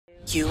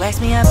You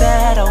ask me, I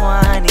bet I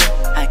want it.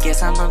 I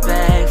guess I'ma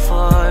beg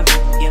for it.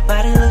 Your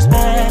body looks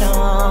better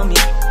on me,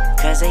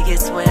 cause they get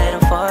sweater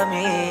for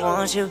me.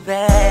 Won't you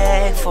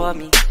beg for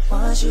me?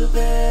 Won't you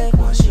beg,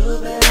 won't you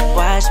beg?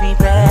 Watch me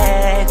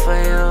beg for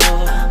you.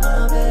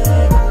 I'ma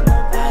beg,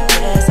 I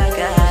guess I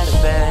gotta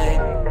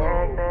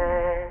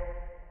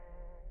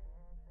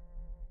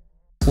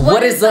beg.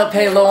 What is up,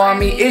 Halo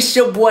Army? It's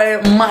your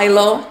boy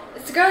Milo.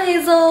 It's the girl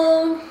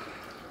Hazel.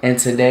 And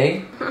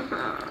today,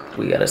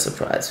 we got a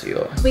surprise for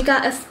y'all. We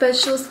got a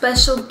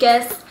special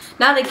guest.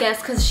 Not a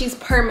guest, because she's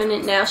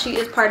permanent now. She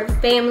is part of the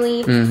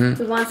family.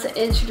 We want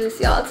to introduce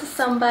y'all to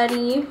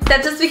somebody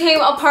that just became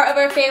a part of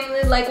our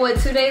family, like, what,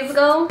 2 days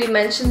ago? We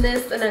mentioned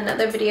this in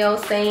another video,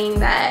 saying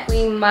that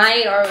we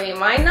might or we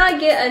might not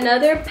get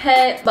another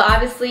pet. But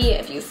obviously,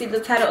 if you see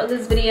the title of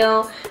this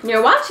video and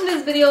you're watching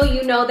this video,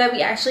 you know that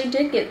we actually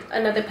did get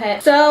another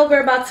pet. So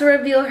we're about to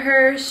reveal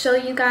her, show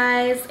you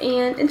guys,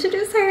 and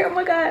introduce her. Oh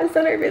my god, I'm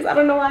so nervous. I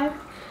don't know why.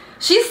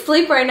 She's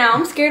asleep right now.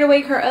 I'm scared to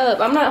wake her up.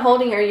 I'm not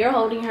holding her. You're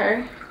holding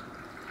her.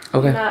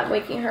 Okay. I'm not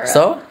waking her up.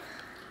 So,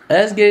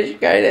 let's get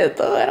started.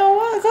 Oh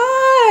my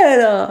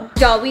god.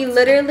 Y'all, we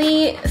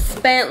literally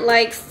spent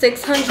like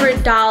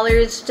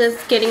 $600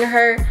 just getting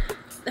her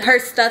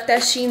stuff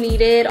that she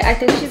needed. I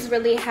think she's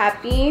really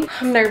happy.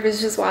 I'm nervous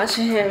just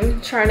watching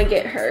him trying to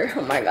get her.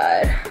 Oh my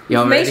god.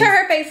 Y'all Make ready? sure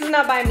her face is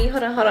not by me.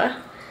 Hold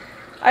on.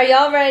 Are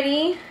y'all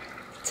ready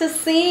to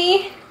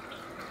see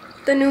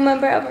the new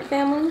member of our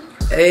family?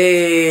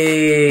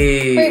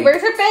 Hey. Wait,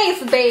 where's her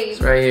face, babe?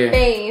 It's right here.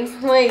 Babe,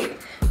 wait.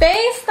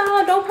 Babe,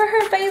 stop. Don't put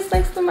her face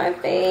next to my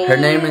face. Her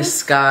name is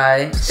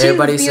Sky. She's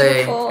Everybody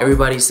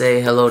beautiful.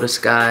 say hello to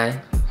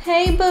Sky.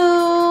 Hey,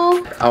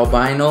 boo.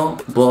 Albino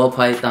ball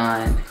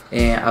python,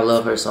 and I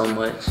love her so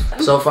much.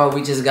 So far,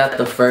 we just got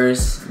the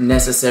first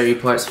necessary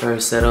parts for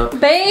her setup.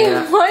 Babe,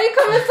 Yeah. why are you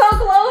coming so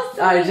close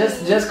to Alright,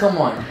 me? just come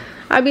on.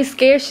 I'd be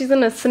scared she's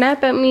gonna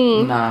snap at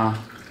me. Nah.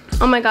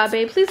 Oh my god,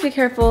 babe, please be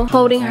careful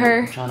holding her.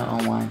 I'm trying to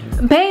unwind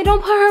her. Babe,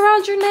 don't put her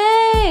around your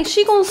neck.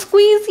 She gonna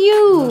squeeze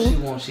you. No, she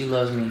won't. She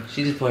loves me.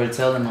 She just put her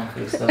tail in my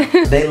face. So.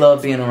 They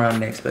love being around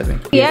necks, baby.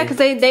 Yeah, because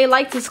they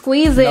like to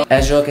squeeze it.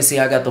 As y'all can see,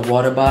 I got the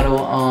water bottle.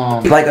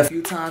 Like a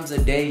few times a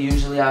day,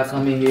 usually I'll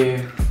come in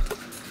here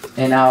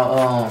and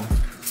I'll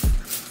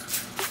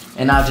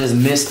just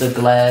miss the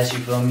glass, you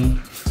feel me?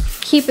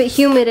 Keep it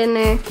humid in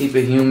there. Keep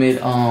it humid.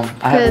 I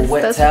have a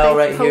wet towel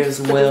right here as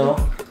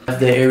well.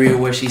 The area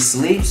where she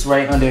sleeps,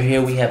 right under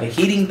here, we have a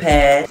heating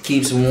pad.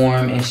 Keeps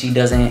warm and she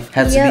doesn't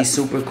have to be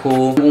super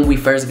cool. When we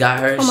first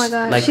got her, oh my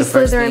god, like she's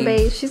slithering,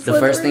 babe. She's the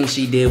first thing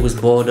she did was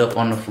boiled up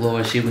on the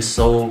floor. She was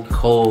so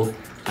cold.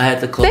 I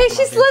had to close. Babe,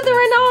 she's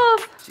slithering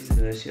off. She's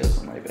good. She'll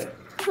come right back.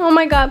 Oh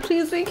my god,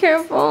 please be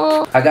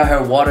careful. I got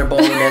her water bowl.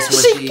 That's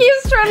what she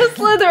keeps trying to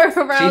slither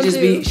around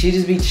she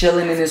just be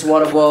chilling in this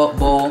water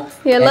bowl.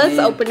 Yeah, and let's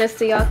then, open this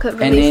so y'all could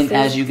really and then see.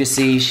 as you can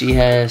see,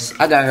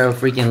 I got her a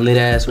freaking lit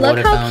ass water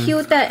Look how fountain.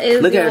 cute that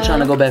is. Look at her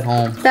trying to go back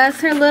home. That's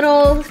her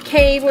little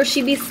cave where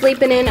she be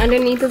sleeping in.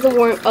 Underneath is a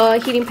warm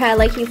heating pad,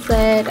 like he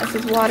said. That's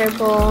his water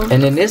bowl.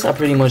 And then this I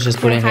pretty much just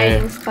put in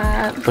hiding here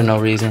spot. for no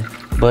reason.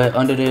 But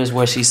under there is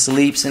where she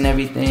sleeps and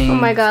everything. Oh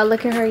my god,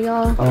 look at her,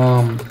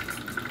 y'all.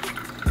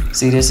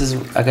 See,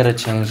 I gotta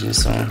change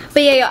this soon.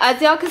 But yeah, y'all, as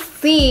y'all can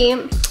see,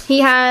 he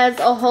has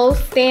a whole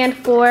stand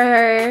for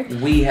her.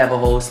 We have a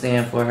whole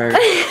stand for her.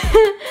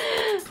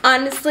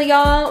 Honestly,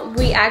 y'all,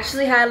 we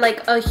actually had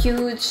like a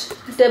huge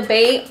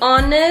debate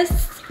on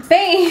this.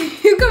 Babe,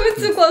 you coming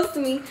too close to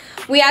me.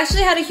 We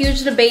actually had a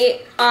huge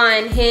debate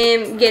on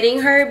him getting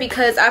her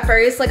because at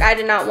first, like, I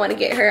did not want to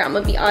get her. I'm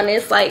gonna be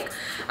honest. Like,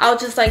 I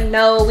was just like,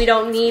 no, we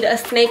don't need a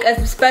snake,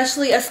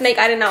 especially a snake.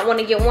 I did not want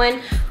to get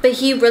one, but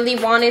he really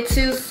wanted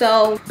to,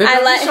 so Babe,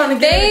 I let him.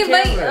 Babe,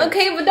 like, camera.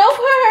 okay, but don't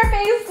put her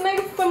face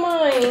next to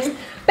mine.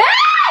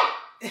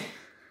 Babe!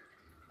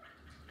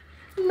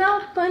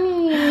 Not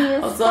funny.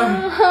 I'm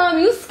sorry. Stop.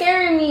 You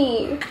scaring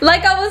me.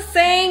 Like I was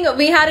saying,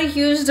 we had a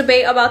huge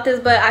debate about this,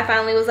 but I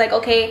finally was like,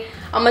 okay,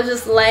 I'm gonna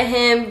just let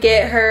him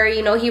get her.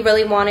 You know, he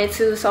really wanted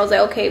to, so I was like,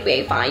 okay,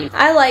 babe, fine.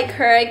 I like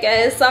her, I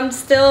guess. I'm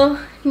still,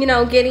 you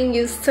know, getting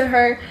used to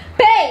her.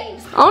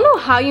 Babes! I don't know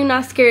how you're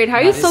not scared. How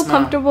are you so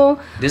comfortable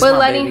with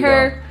letting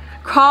her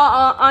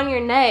crawl on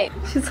your neck?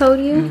 She told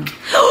you?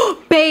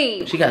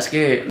 Babe! She got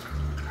scared.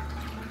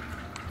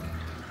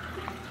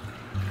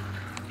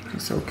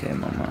 It's okay,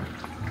 mama.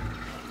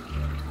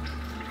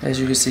 As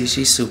you can see,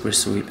 she's super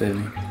sweet,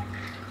 baby.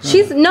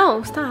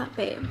 No, stop,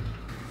 babe.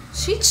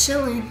 She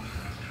chilling.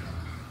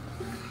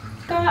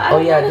 God, I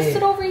don't want to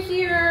sit over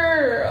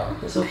here.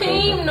 It's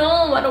okay, Babe,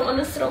 no, I don't want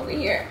to sit over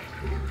here.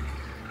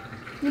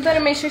 You better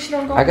make sure she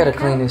don't go. I gotta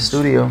clean this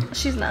studio.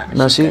 She's not.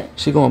 No,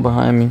 she going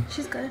behind me.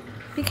 She's good.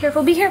 Be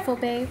careful,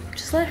 babe.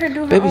 Just let her do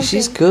her own Baby,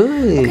 she's thing.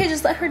 good. Okay,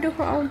 just let her do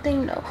her own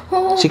thing, though.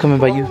 Oh, She coming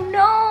by you.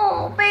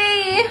 No,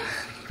 babe.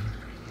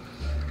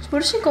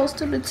 What if she goes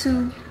through the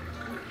tube?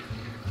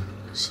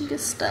 She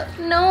gets stuck.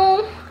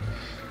 No.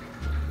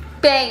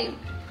 Babe.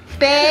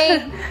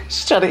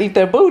 She's trying to eat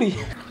that booty.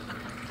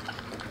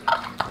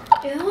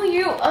 Ew,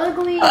 you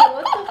ugly.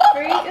 What the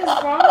freak is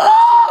wrong with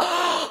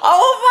you?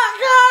 Oh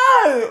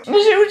my God! She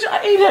was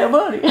trying to eat that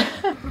buddy.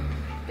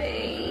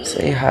 Babe.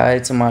 Say hi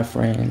to my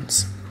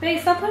friends. Babe,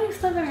 stop putting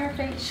stuff in her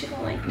face. She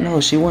don't like that.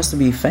 No, she wants to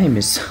be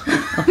famous.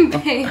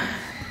 Babe.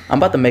 I'm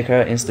about to make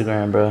her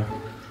Instagram, bro.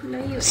 No,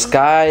 you ain't.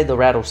 Sky the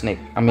rattlesnake.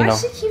 I mean, Why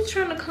she keep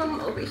trying to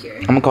come over here?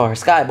 I'm gonna call her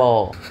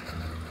Skyball.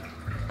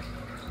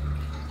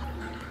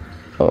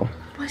 Oh.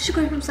 Why is she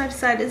going from side to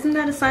side? Isn't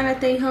that a sign that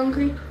they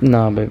hungry?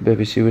 No,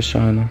 baby, she was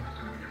trying to.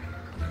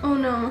 Oh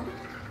no.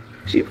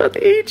 She about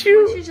to eat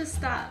you. Why she just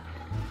stop?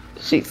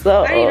 She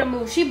so. I need to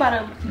move. She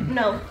about to.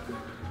 No.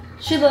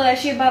 She look like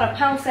she about to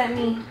pounce at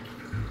me.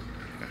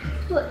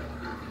 Look.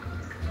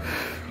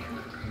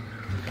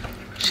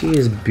 She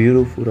is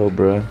beautiful though,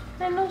 bruh.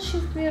 I know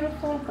she's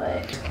beautiful,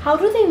 but how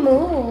do they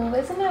move?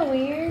 Isn't that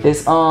weird?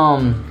 It's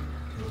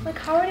like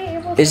how are they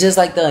able to? It's just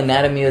like the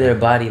anatomy of their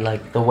body,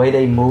 like the way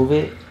they move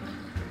it.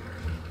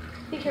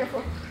 Be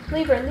careful.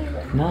 Leave her, leave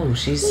her. No,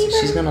 she's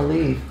gonna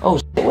leave. Oh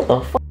shit, what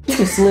the fuck? She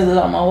just slithered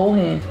out my whole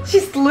hand. She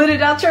slid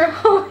it out your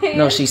whole hand.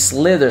 No, she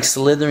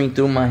slithering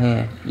through my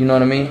hand. You know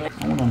what I mean?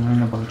 I wanna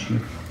learn about you.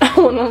 I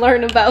wanna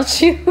learn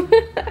about you.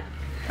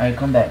 Alright,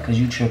 come back, cause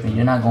you tripping.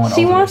 You're not going over.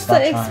 She wants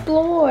Stop to trying.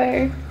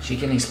 explore. She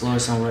can explore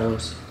somewhere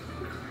else.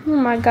 Oh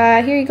my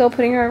God, here you go,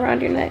 putting her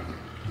around your neck.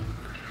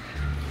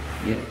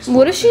 Yeah,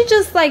 What if she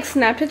just like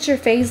snapped at your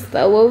face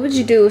though? What would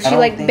you do if she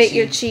like bit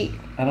your cheek?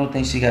 I don't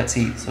think she got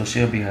teeth, so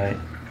she'll be alright.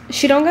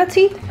 She don't got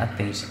teeth?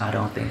 I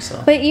don't think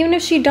so. But even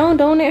if she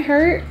don't it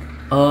hurt?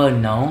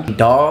 No.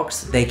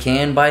 Dogs, they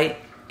can bite,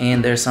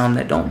 and there's some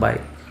that don't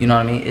bite. You know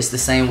what I mean? It's the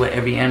same with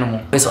every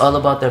animal. It's all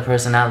about their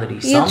personality.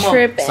 You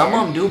tripping. Some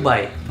of them do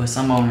bite, but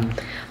some of them.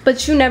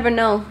 But you never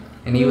know.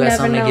 And you got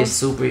some that get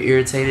super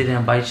irritated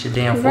and bite your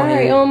damn forehead.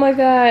 Right, oh my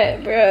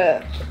God,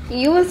 bruh.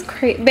 You was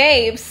crazy.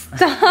 Babe,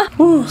 stop. She's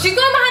going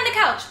behind the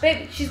couch,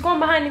 baby. She's going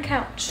behind the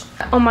couch.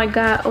 Oh my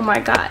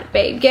God,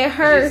 babe. Get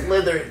her. She's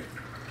slithering.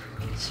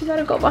 She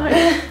gotta go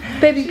behind.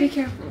 Baby, be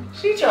careful.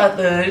 She tried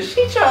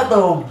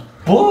the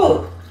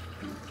book.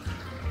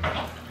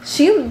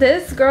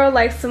 This girl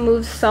likes to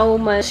move so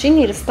much. She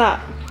need to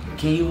stop.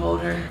 Can you hold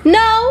her?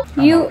 No,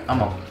 I'm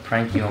gonna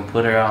prank you and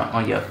put her out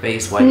on your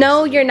face. While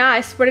no, you're not.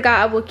 I swear to God,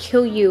 I will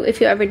kill you if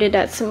you ever did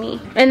that to me.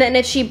 And then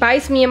if she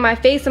bites me in my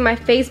face and my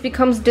face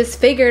becomes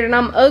disfigured and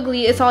I'm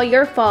ugly, it's all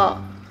your fault.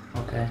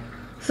 Okay.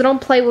 So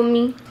don't play with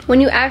me. When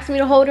you asked me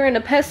to hold her in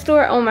the pet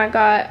store, oh my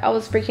God, I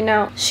was freaking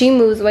out. She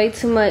moves way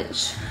too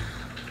much.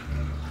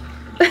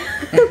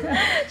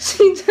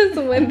 She just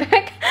went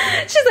back.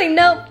 She's like,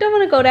 nope, don't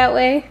want to go that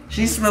way.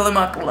 She's smelling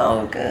my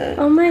cologne, good.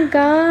 Oh my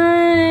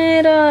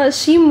God,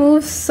 she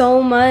moves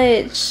so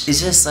much.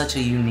 It's just such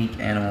a unique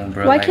animal,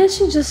 bro. Why can't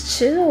she just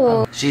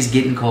chill? She's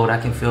getting cold.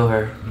 I can feel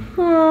her.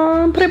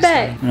 Aw, put her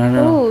back.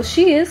 Oh,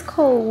 she is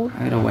cold.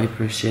 I gotta wipe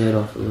her shed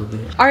off a little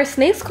bit. Are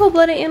snakes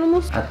cold-blooded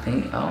animals? I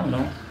don't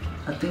know.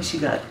 I think she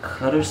got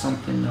cut or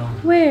something though.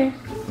 Where?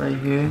 Right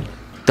here.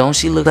 Don't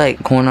she look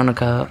like corn on the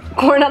cob?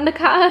 Corn on the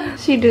cob?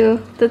 She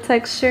do. The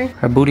texture.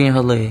 Her booty and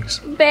her legs.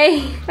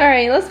 Babe.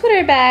 Alright, let's put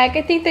her back.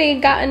 I think they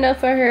got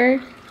enough for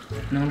her.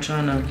 No, I'm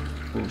trying to...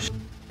 Oh,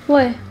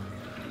 what? I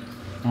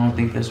don't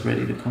think that's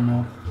ready to come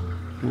off.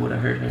 It would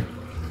have hurt her.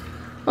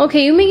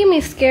 Okay, you making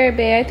me scared,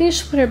 babe. I think you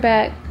should put her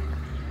back.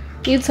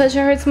 You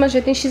touching her too much.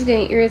 I think she's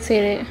getting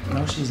irritated.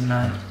 No, she's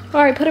not.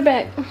 Alright, put her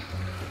back.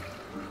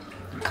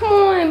 Come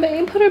on,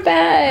 babe. Put her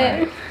back.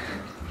 Right.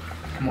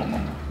 Come on,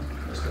 mama.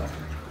 Let's go.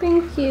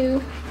 Thank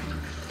you.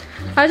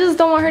 I just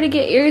don't want her to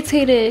get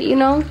irritated, you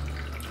know?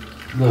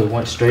 Look,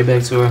 went straight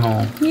back to her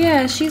home.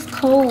 Yeah, she's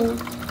cold.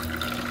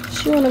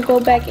 She want to go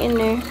back in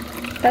there.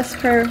 That's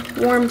her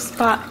warm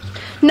spot.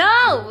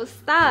 No!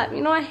 Stop.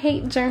 You know I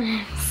hate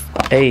germs.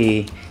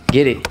 Hey,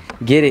 get it.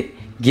 Get it.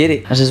 Get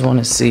it. I just want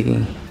to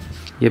see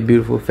your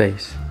beautiful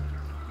face.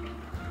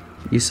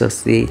 You so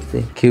sweet,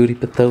 cutie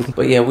patootie.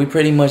 But yeah, we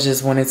pretty much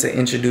just wanted to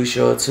introduce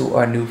y'all to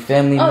our new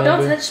family member. Oh,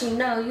 don't touch me.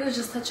 No, you was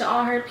just touching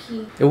all her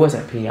pee. It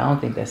wasn't pee. I don't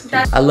think that's pee.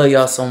 I love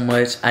y'all so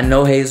much. I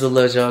know Hazel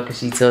loves y'all because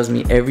she tells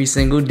me every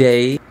single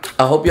day.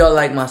 I hope y'all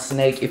like my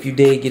snake. If you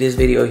did, give this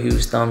video a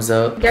huge thumbs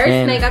up. Your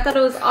snake? I thought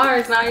it was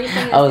ours. Now you're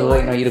saying it's I was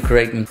waiting on you to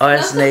correct me.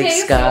 Our snake,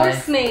 Sky. It's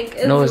your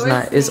snake. No, it's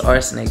not. It's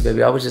our snake,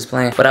 baby. I was just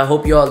playing. But I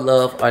hope y'all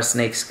love our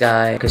snake,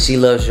 Sky, because she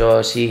loves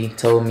y'all. She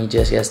told me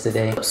just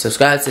yesterday.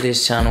 Subscribe to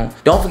this channel.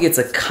 Don't forget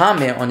to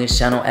comment on this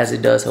channel, as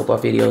it does help our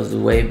videos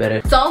do way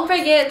better. Don't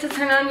forget to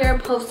turn on your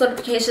post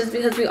notifications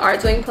because we are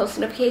doing post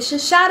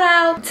notifications shout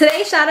out.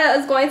 Today's shout out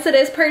is going to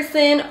this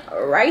person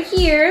right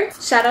here.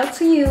 Shout out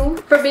to you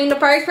for being the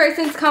first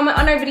person to comment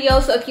on our video.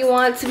 So if you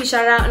want to be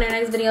shouted out in our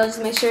next video,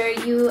 just make sure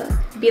you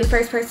be the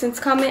first person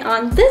to comment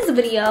on this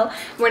video.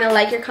 We're gonna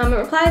like your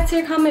comment, reply to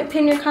your comment,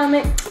 pin your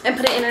comment, and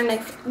put it in our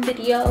next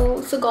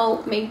video. So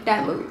go make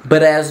that move.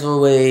 But as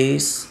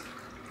always,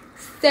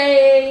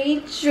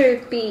 stay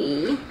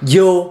drippy.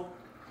 Yo,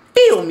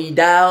 feel me,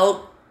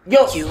 dog.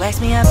 Yo. You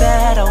asked me, I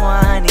bet I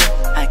want it.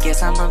 I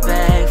guess I'ma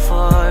beg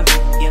for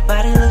it. Your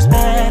body looks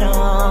better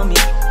on me,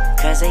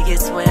 cause they get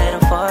sweating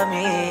for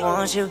me.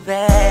 Won't you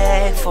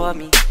beg for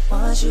me?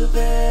 Won't you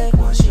beg,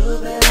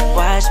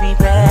 watch me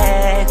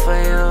beg for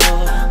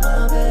you.